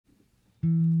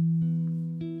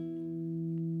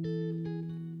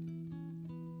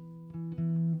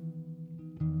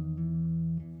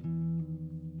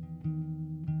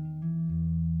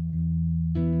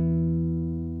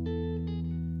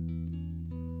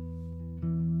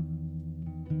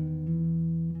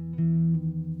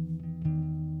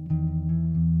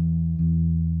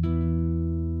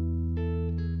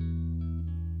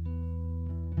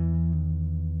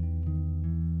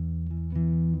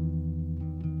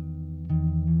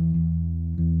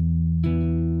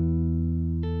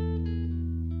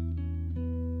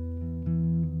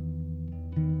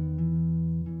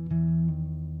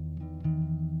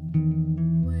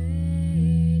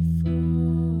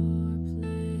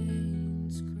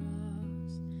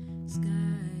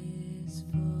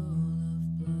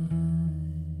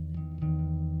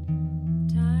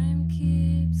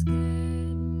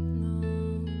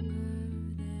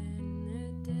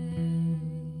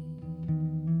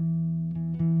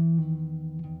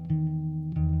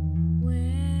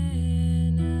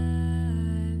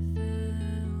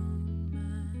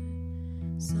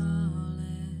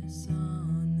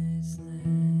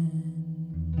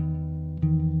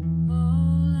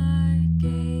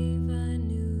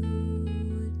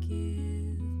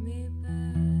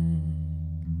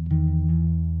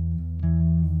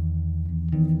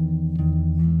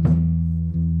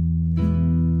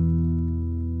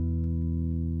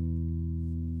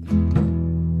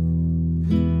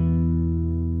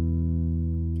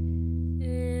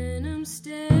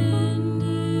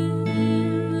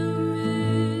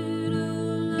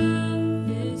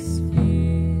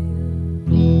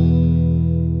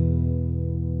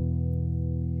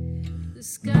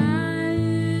sky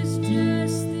is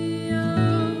just the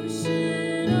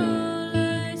ocean, all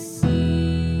I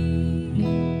see,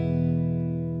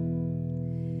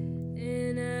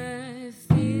 and I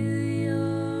feel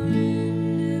your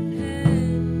independence.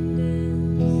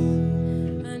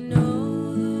 I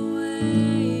know the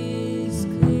way is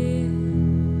clear.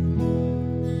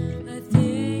 I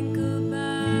think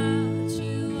about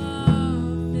you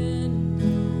often,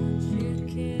 don't you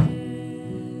care?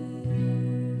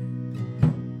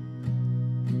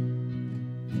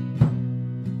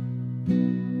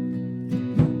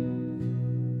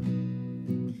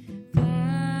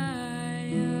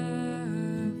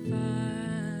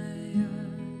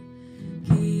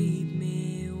 Keep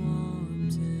me warm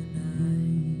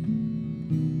tonight.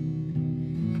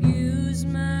 Use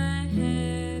my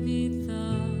heavy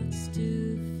thoughts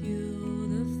to fuel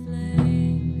the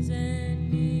flames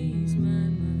and ease my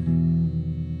mind.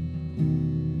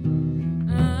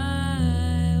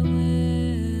 I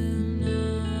will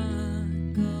not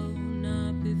go,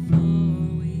 not before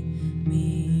we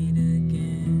meet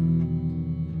again.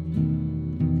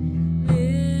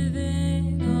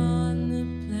 Living on the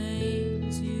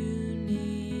plains, you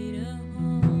need a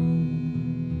home.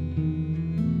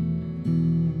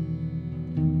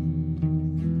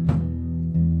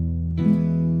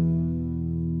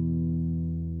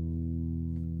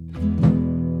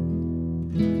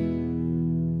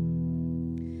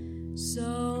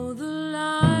 So the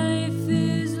life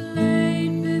is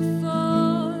laid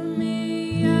before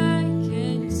me, I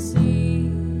can see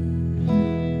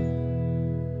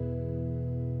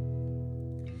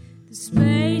the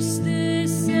space,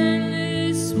 this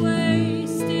endless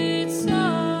waste, it's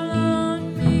all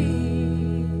on me.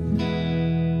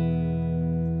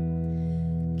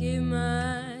 Give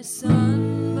my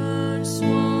sunburned,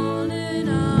 swollen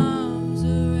arms a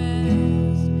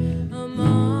rest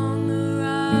among the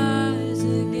rise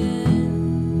again.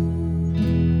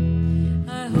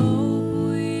 I hope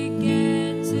we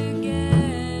get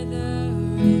together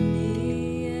in the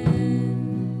end.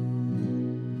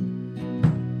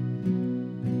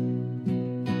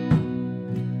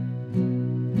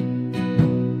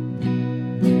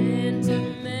 And to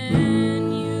man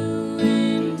you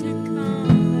into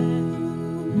combat,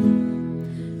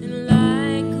 and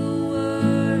like a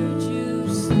word you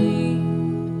sleep,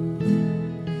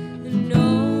 and no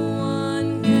one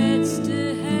gets to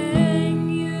hang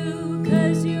you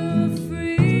 'cause you're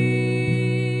free.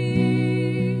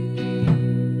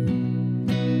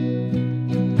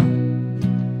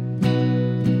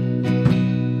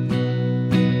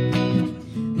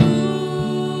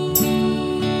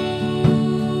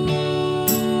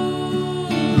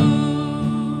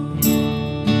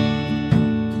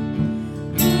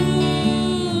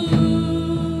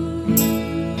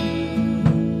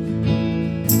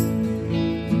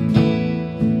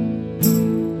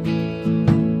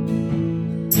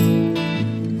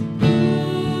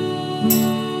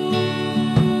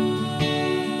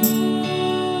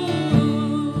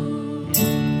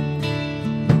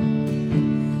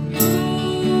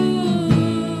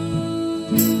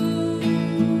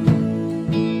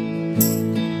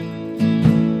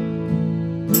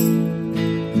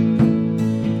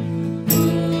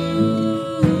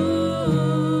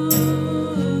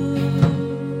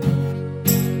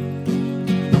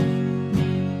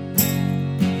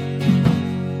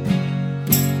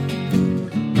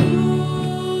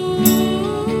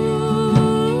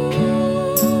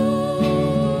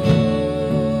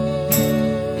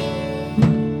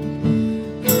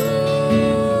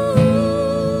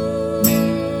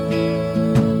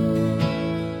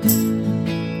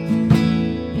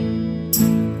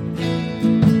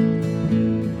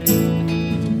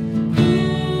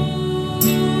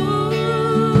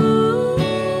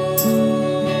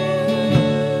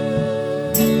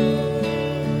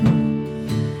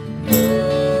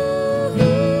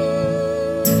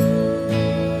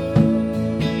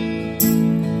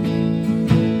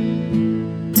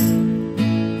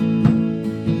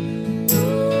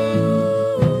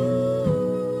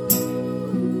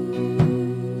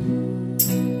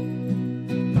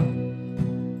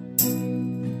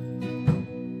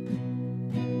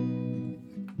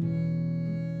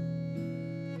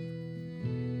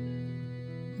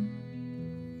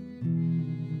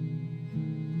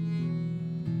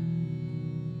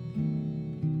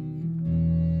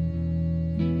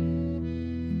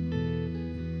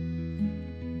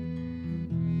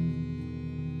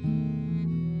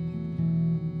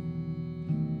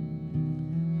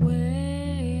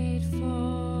 Wait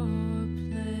for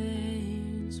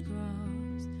planes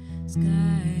cross,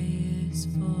 sky is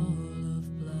full of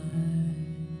blood.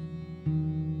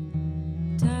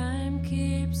 Time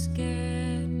keeps getting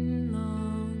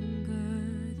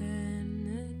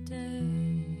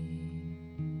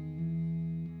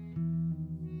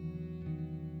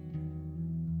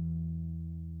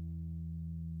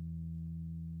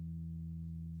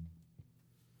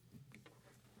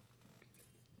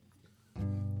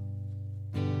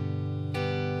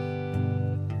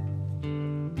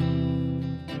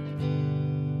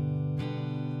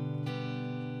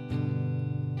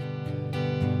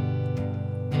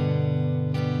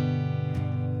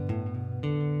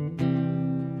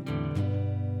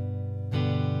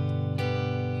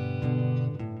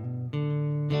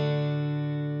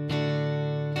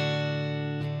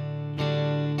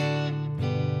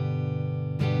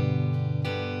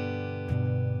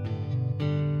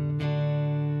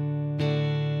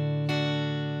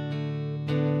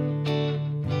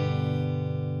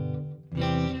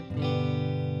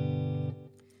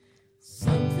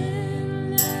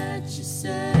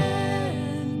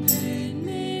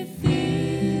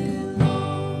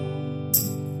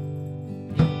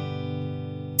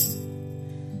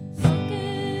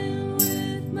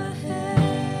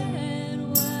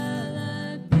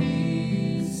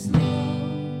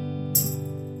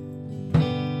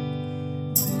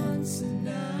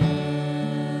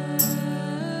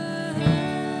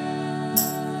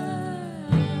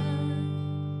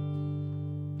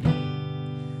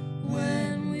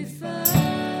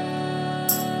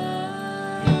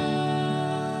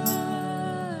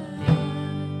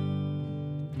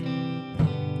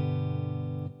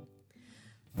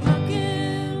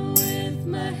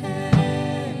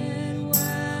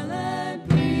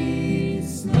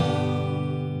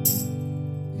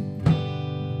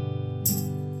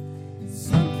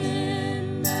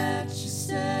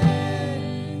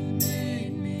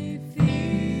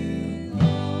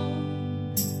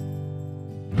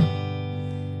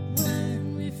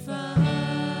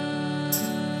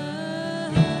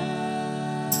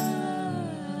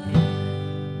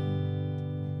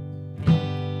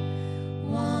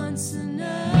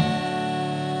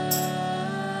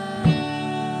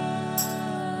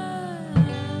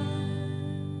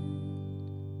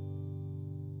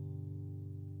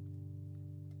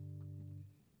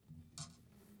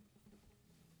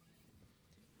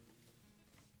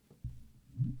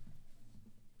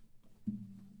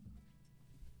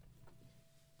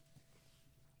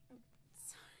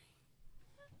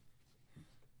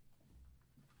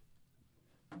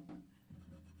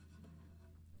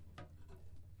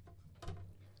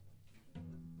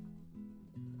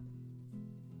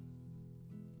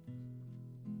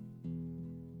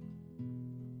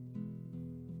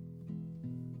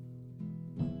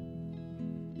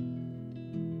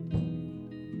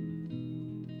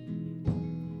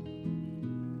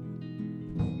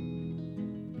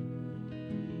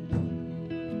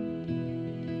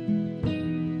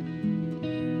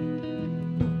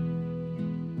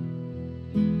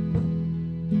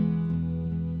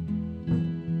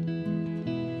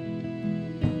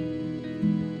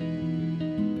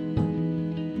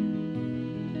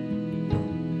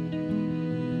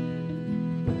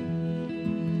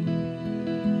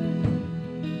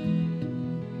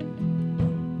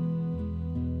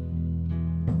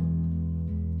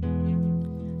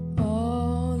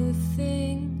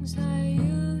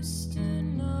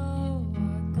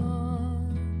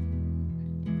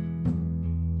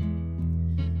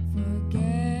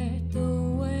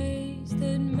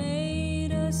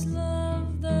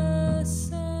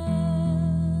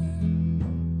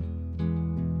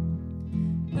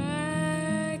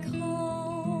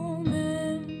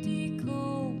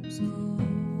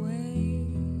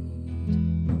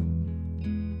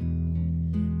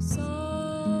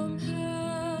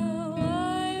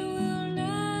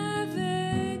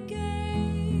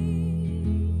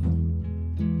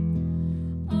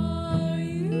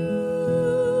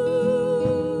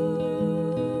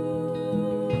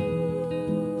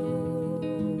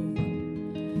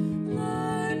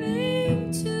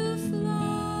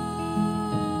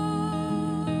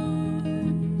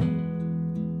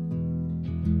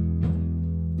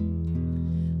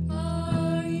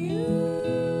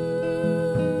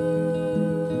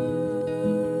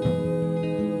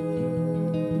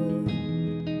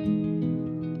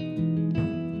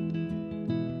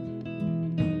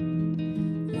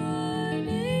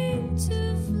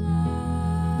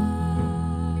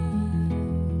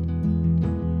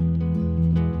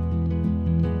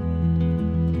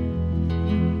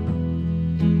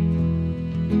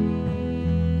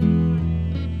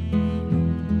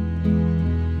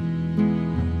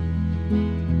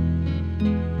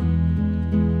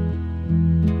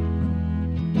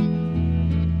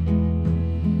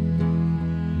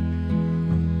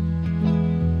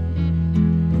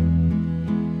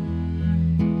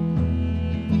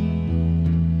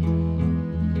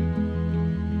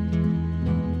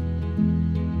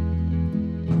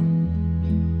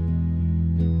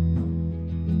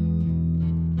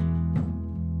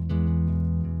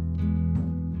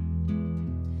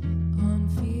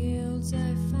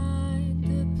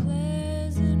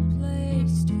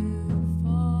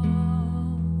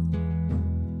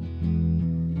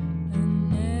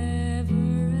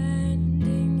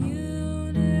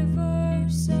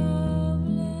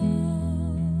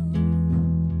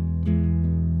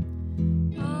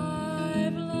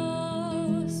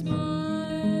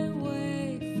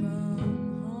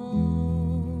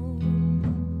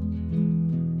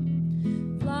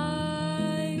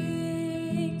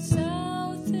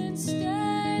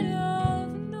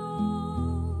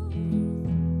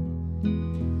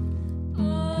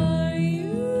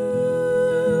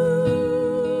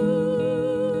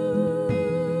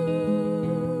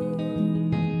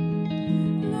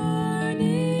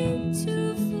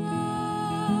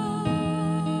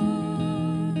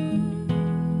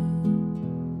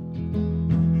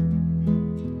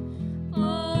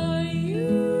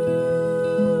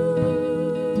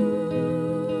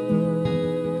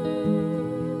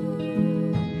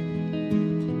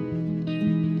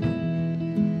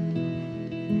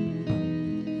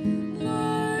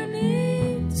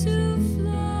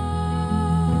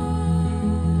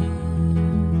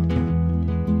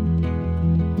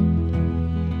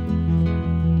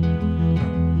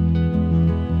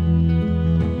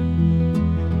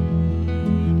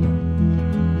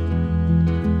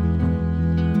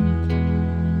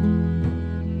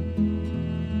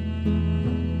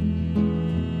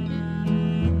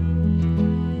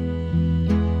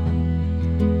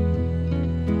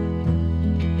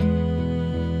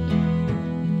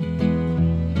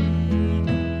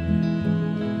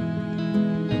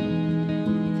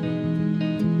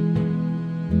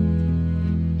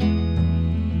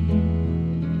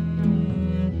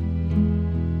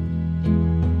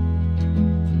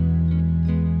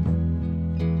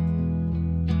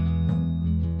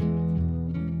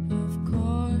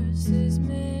horses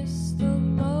miss the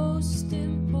most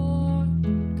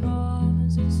important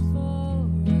causes for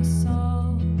us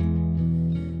all.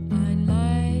 I'd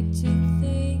like to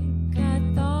think I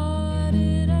thought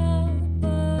it up,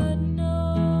 but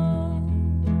no.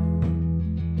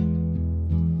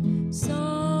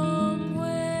 Somewhere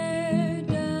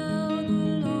down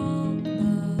along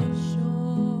the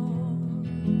shore,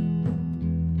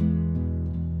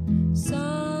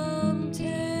 some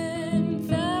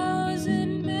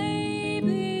 10,000,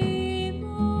 maybe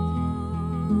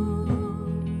more.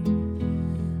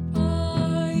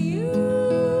 Are you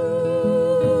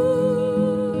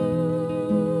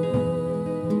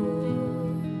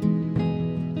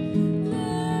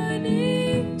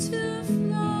learning to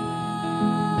fly?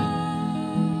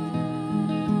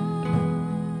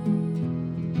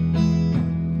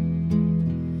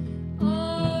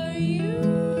 Are you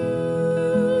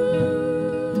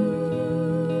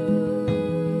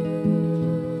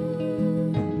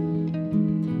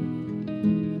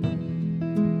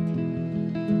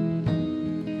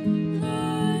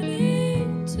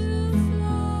learning to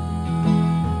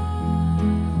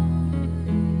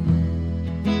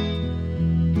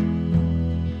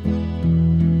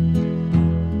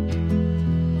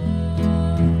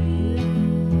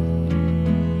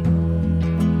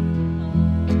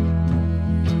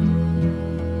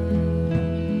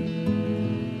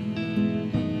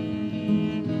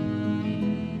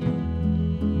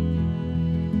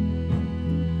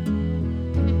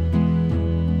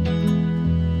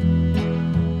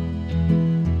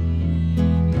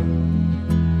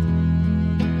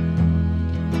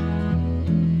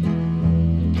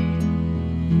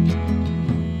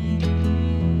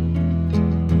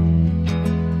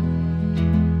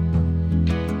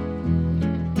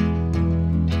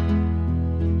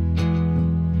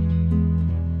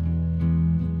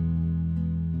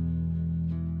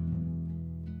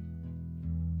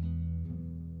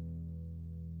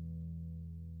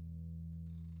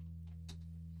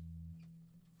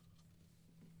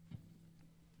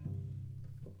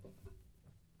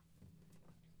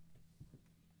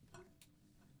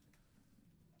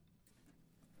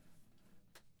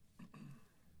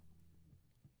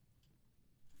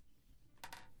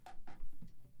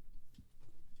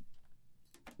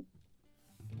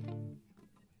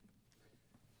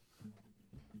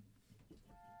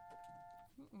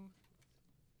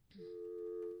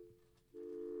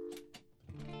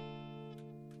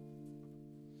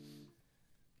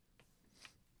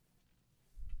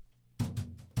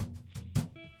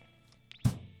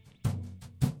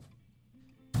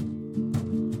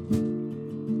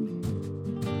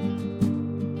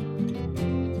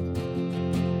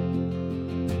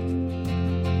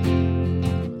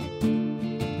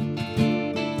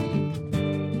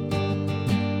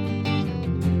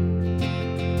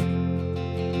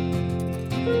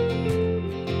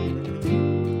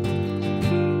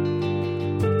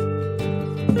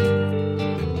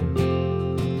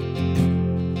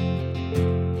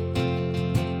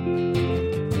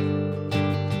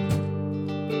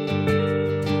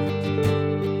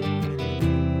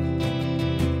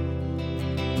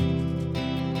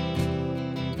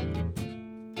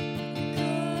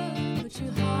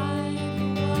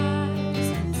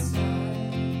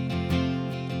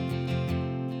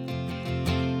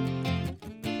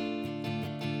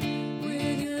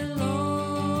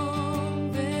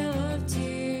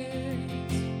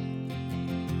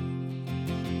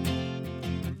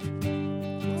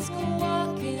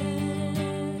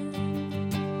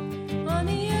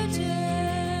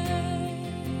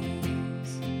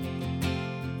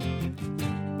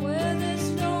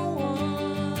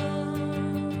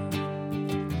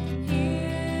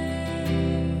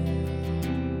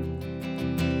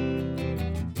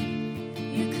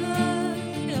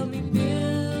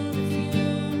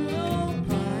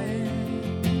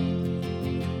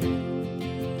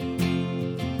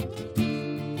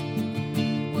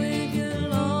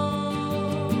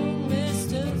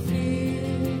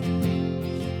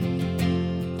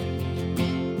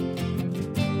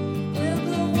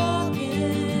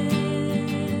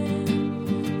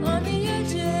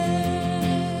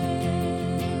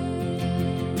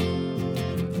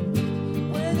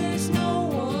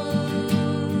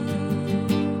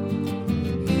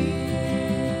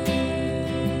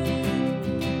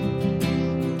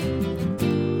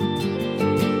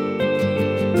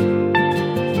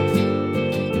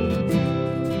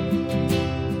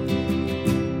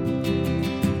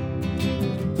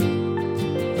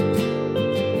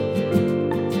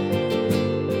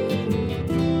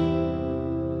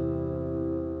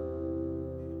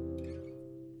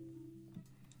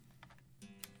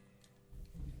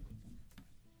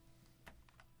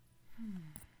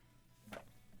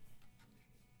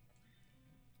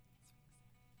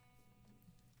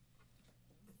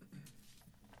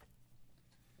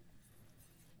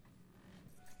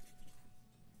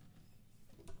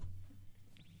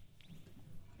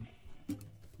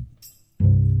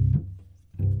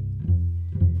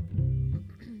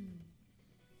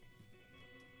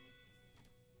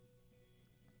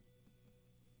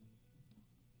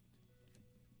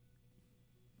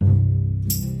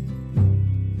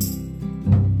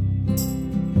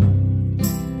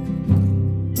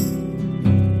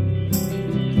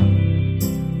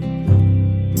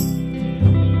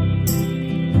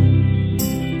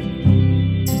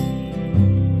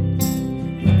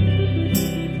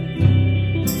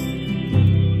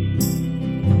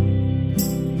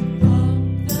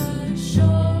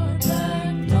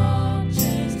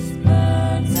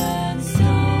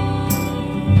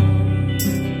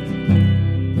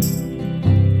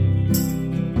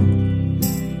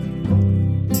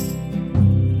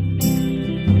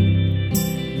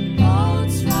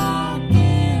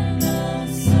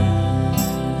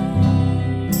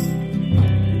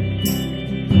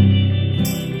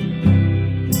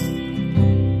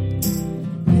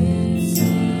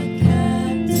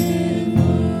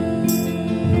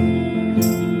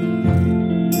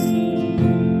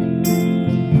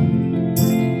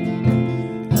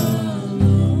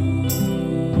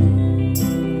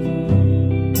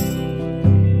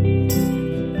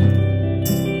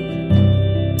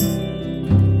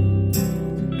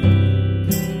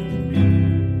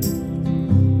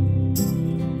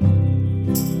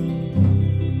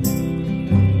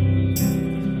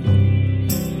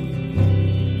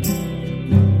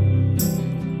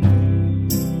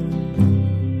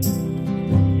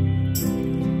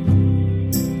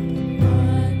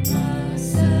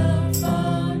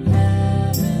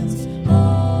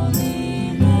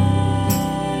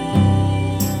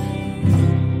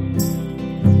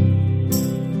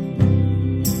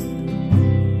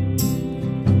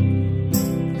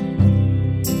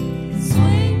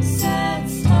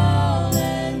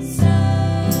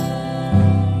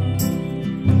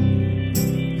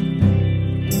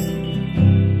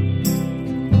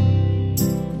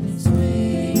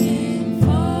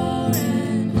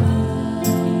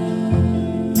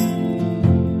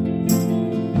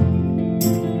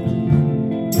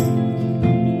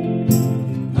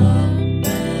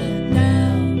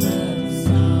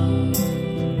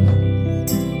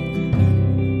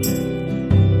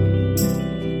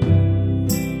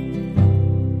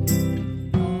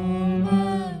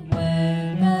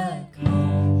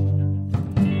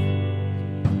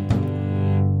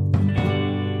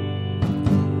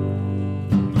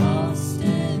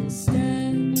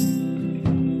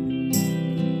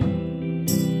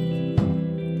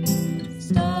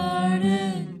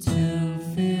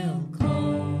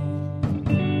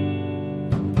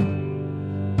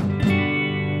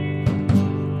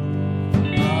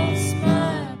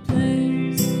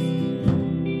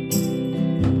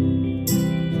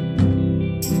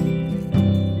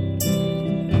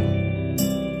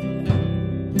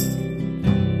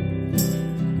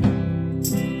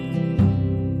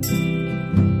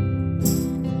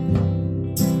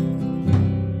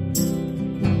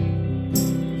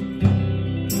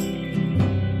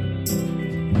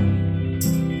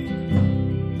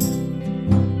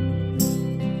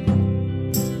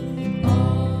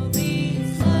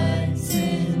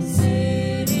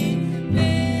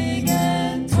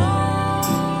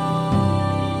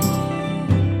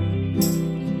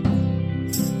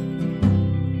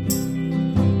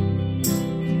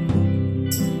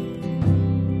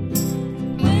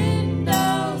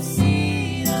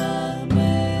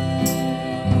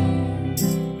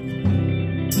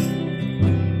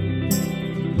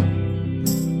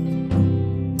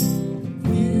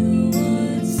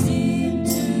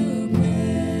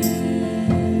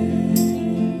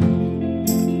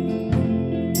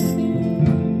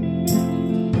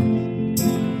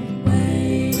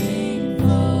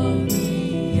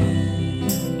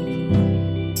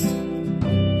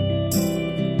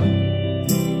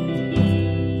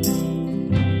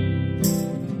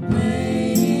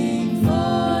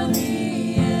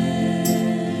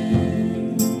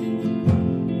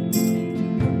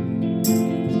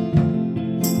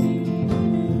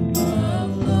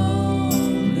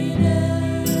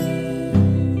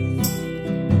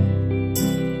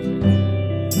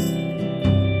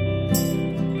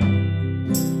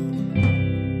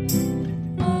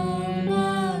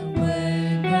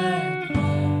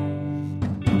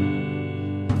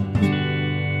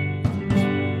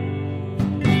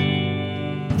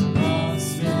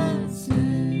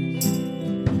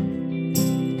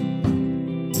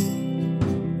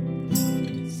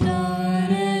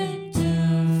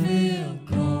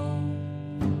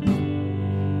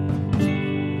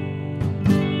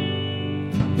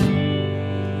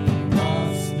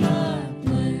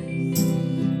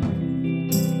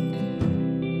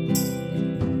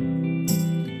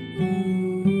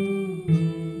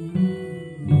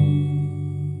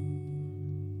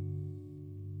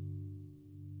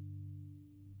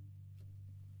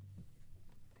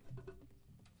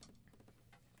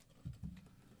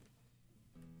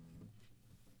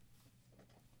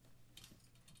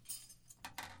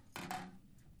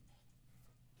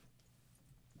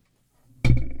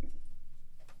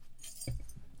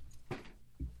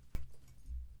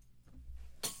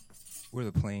We're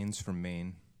the Plains from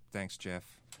Maine. Thanks,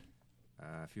 Jeff.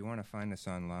 If you want to find us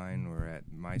online, we're at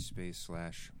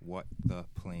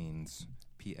MySpace/WhatThePlains,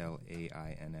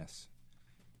 PLAINS.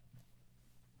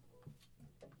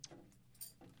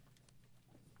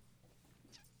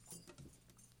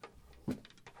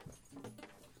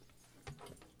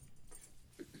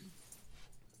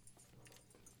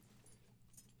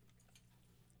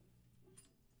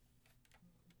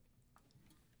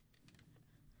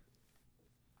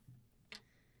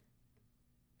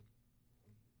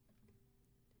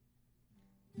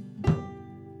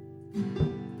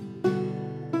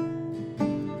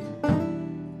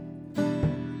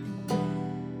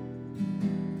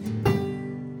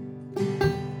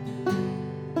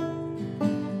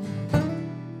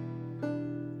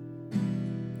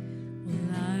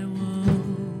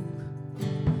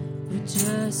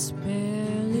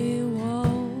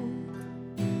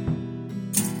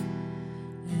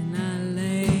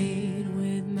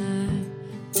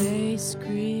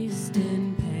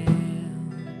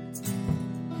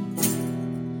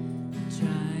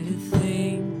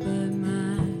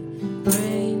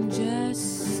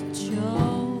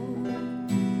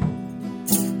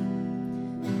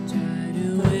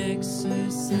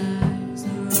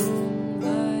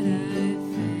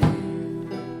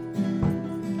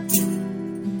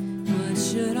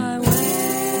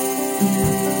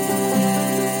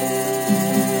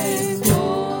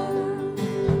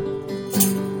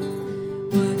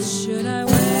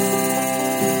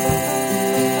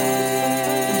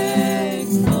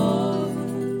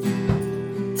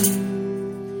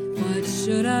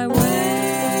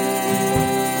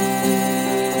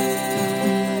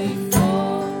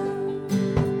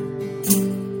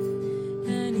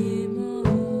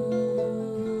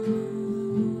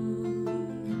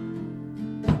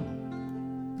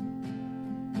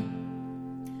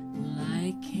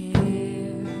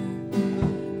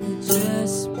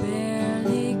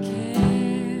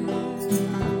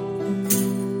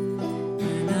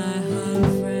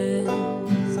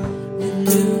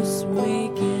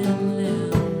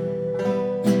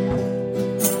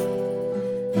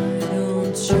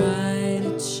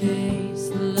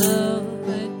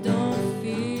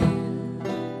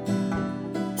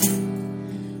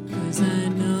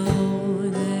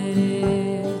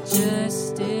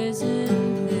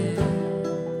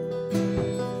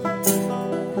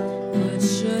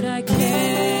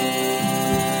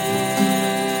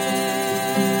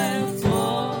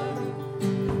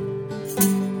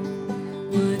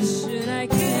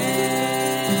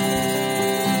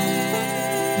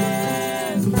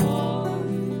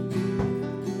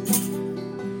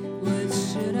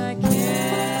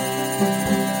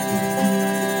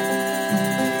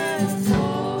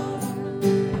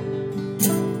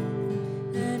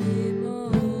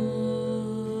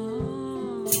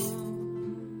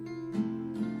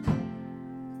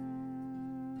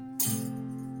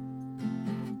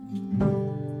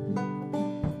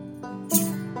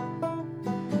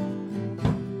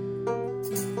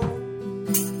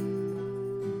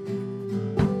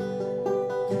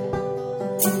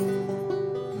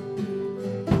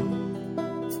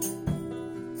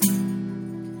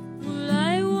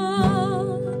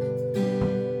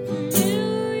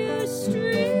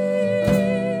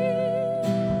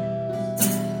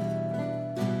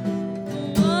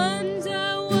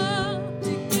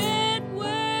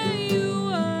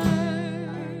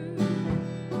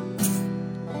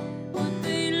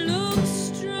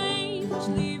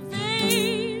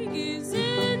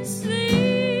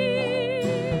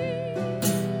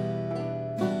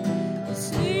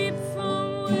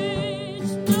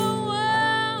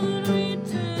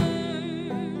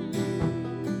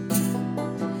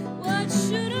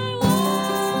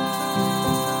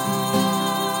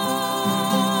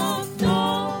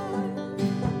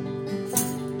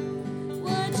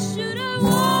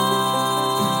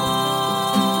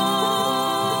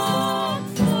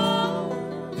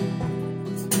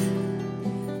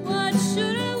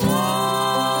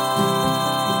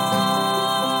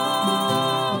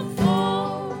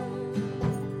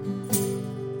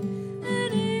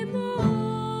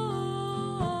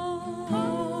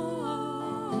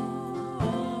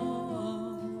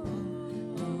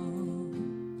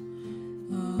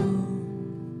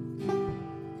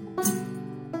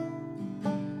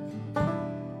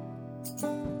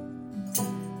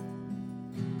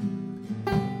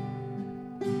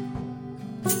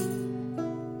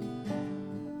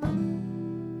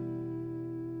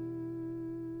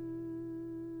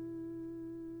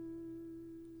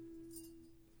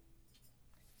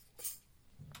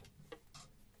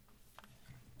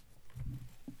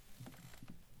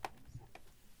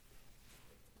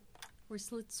 we're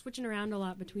switching around a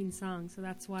lot between songs, so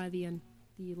that's why the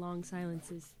long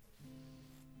silences.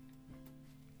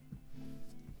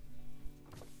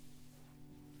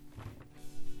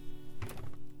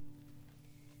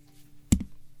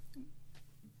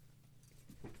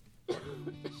 Should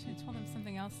have told him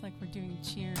something else, like we're doing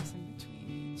cheers in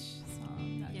between each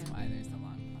song. That's Yeah. why there's the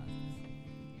long pauses.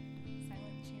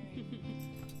 Silent cheering.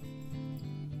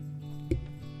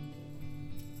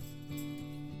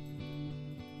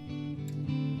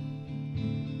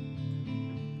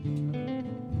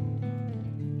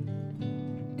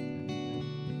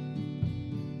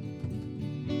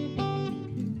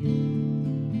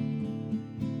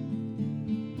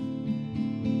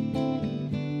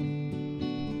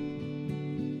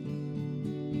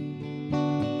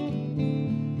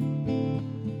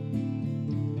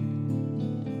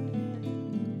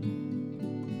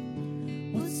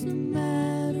 What's the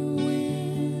matter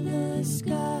with the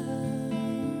sky?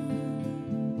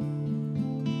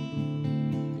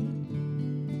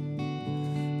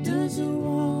 Does it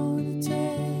want to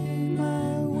take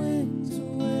my wings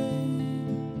away?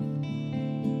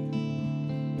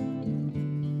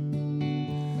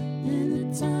 And the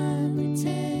time it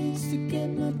takes to get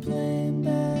my plane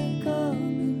back on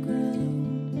the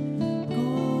ground,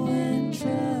 go and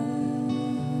try.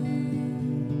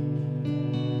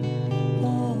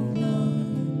 Hold on.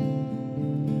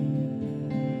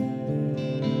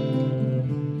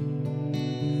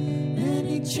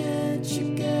 Any chance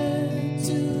you get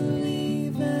to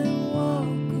leave and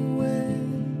walk away,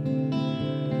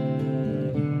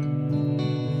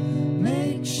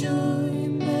 make sure you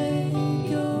make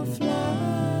your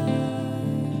flight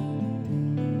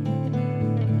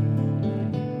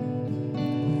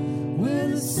where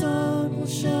the sun will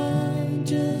shine.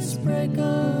 Just break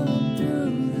up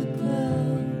through the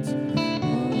clouds.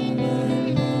 Oh my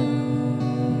love,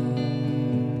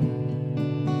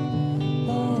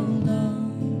 hold on,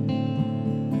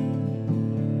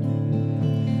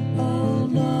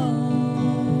 hold on,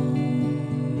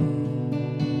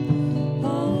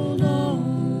 hold on.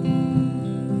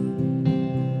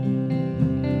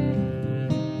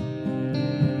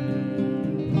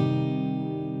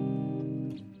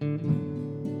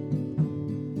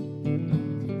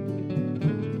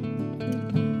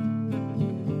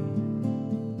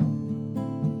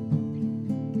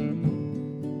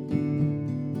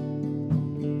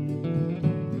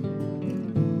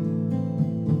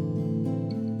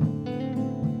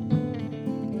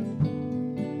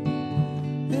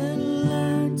 And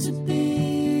learn to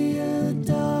be a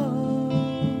dog.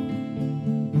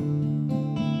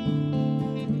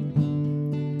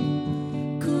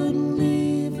 Couldn't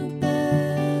leave a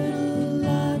better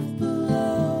life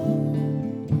below.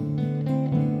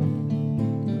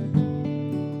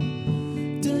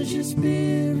 Does your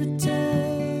spirit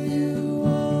tell you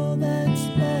all that's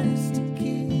best to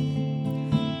keep?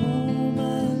 Oh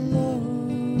my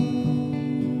love,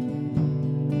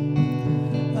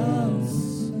 oh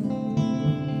son.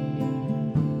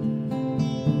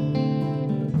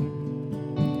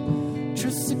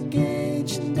 Trust the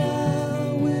gauge and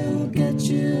I will get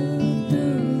you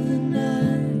through the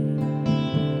night.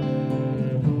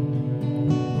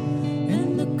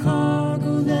 And the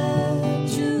cargo that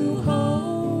you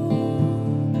hold,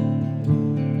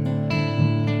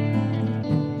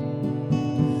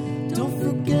 don't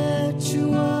forget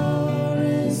you are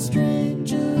a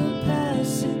stranger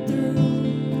passing through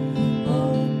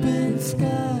open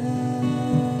sky.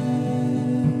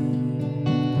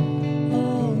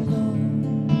 Hold on.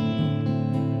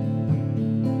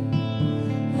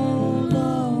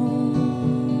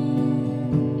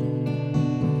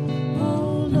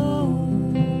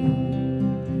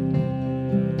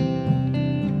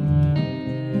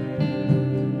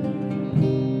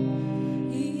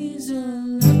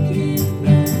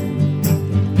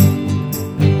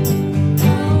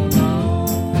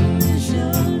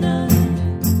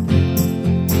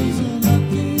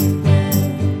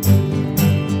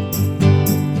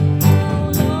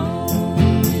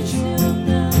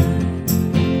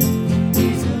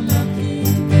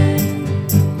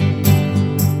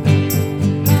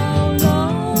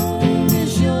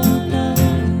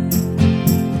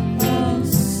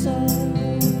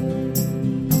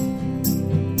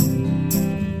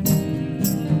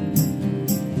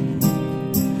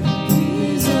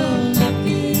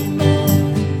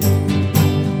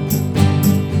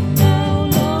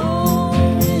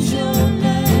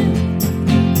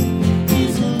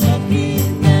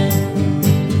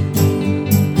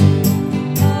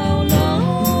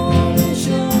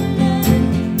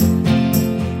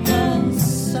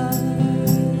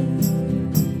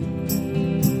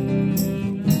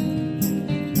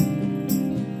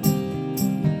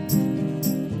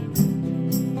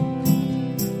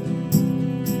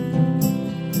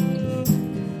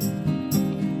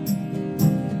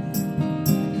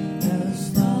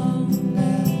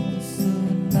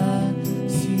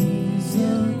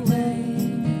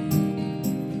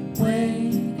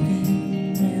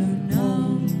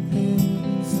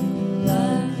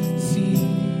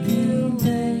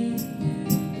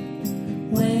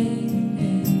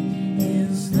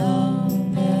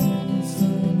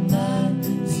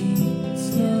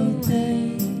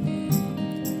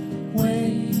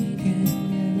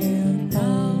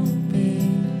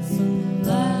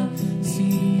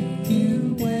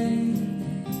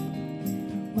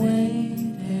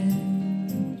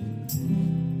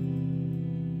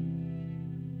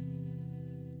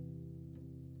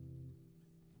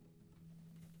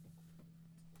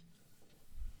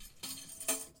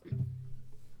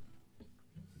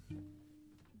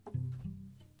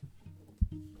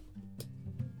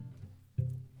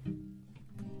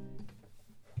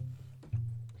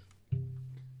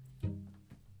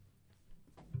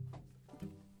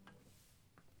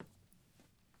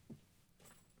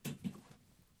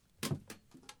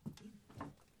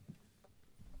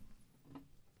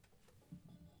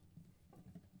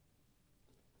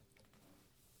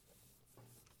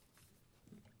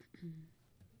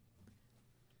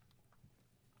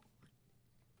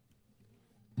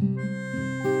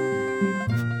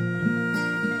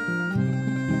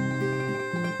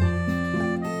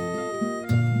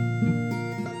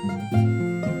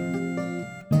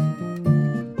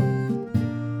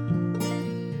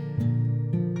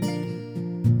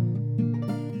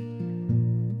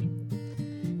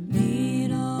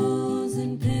 Needles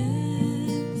and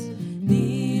pins,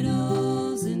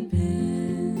 needles and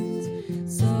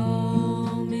pins,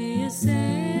 sew me a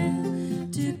sail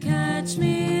to catch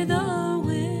me the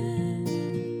wind.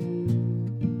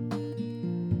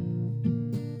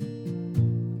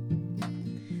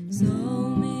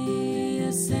 Sew me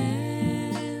a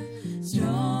sail,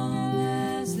 strong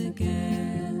as the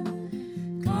gale.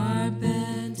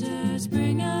 Carpenters,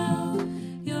 bring out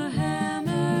your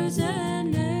hammers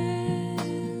and nails.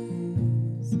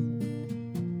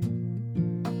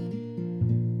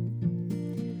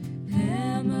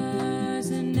 Hammers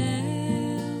and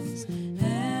nails,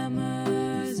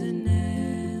 hammers and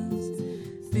nails.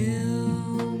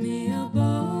 Fill me a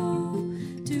bow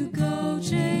to go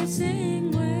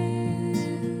chasing whales.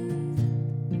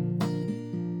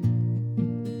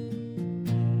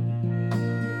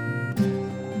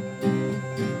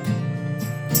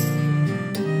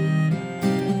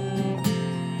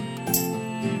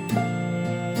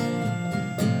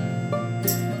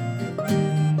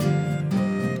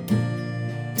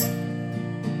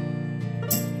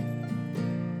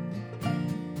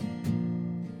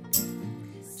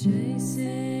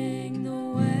 Chasing the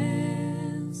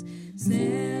whales,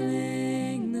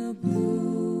 sailing the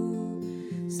blue.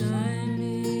 Sign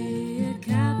me a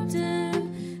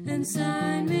captain and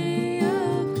sign me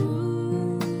a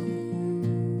crew.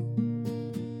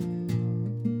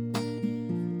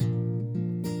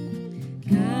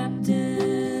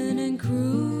 Captain and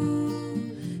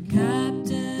crew,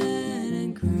 captain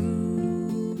and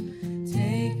crew.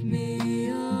 Take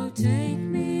me, oh take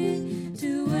me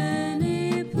to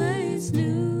any place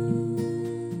new.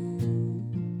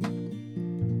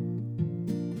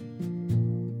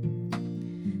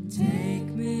 Take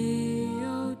me,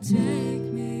 oh take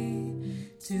me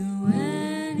to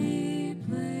any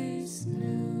place new.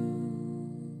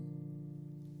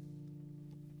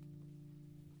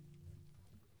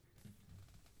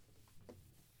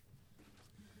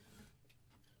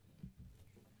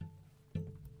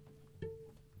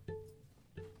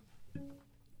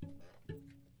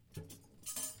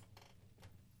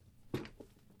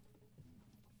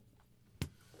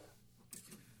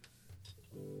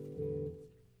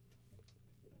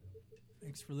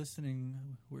 Thanks for listening.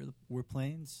 We're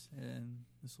Plains, and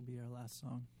this will be our last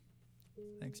song.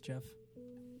 Thanks, Jeff.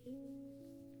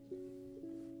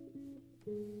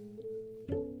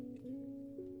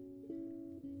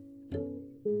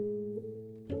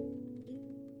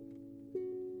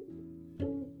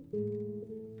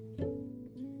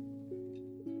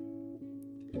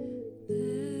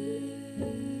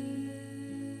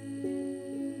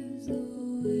 There's a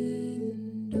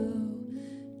window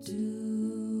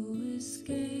to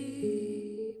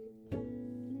escape.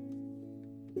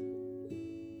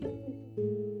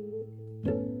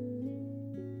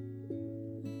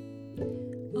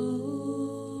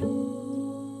 Oh,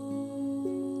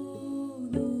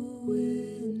 the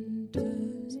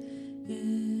winter's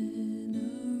in a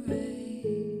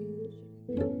rage.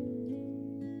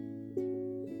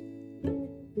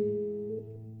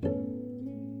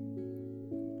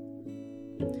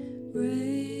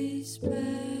 Race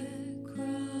back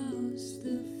across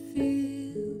the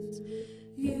fields,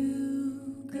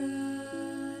 you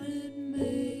got it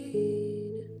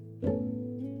made.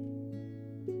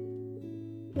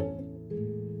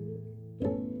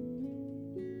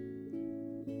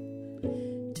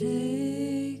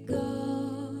 Take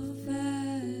off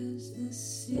as the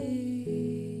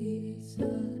seas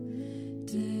are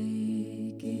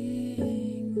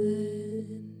taking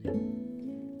land.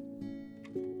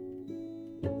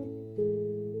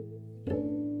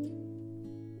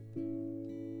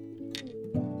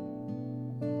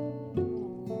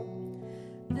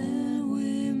 And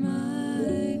we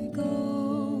might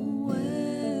go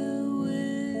where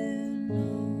we're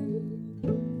known.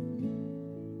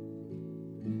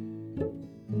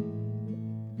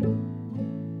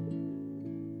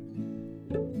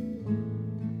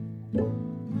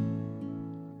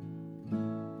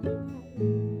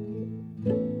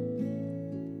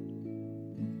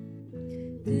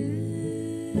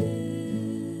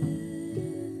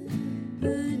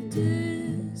 The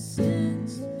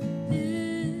distance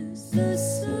is the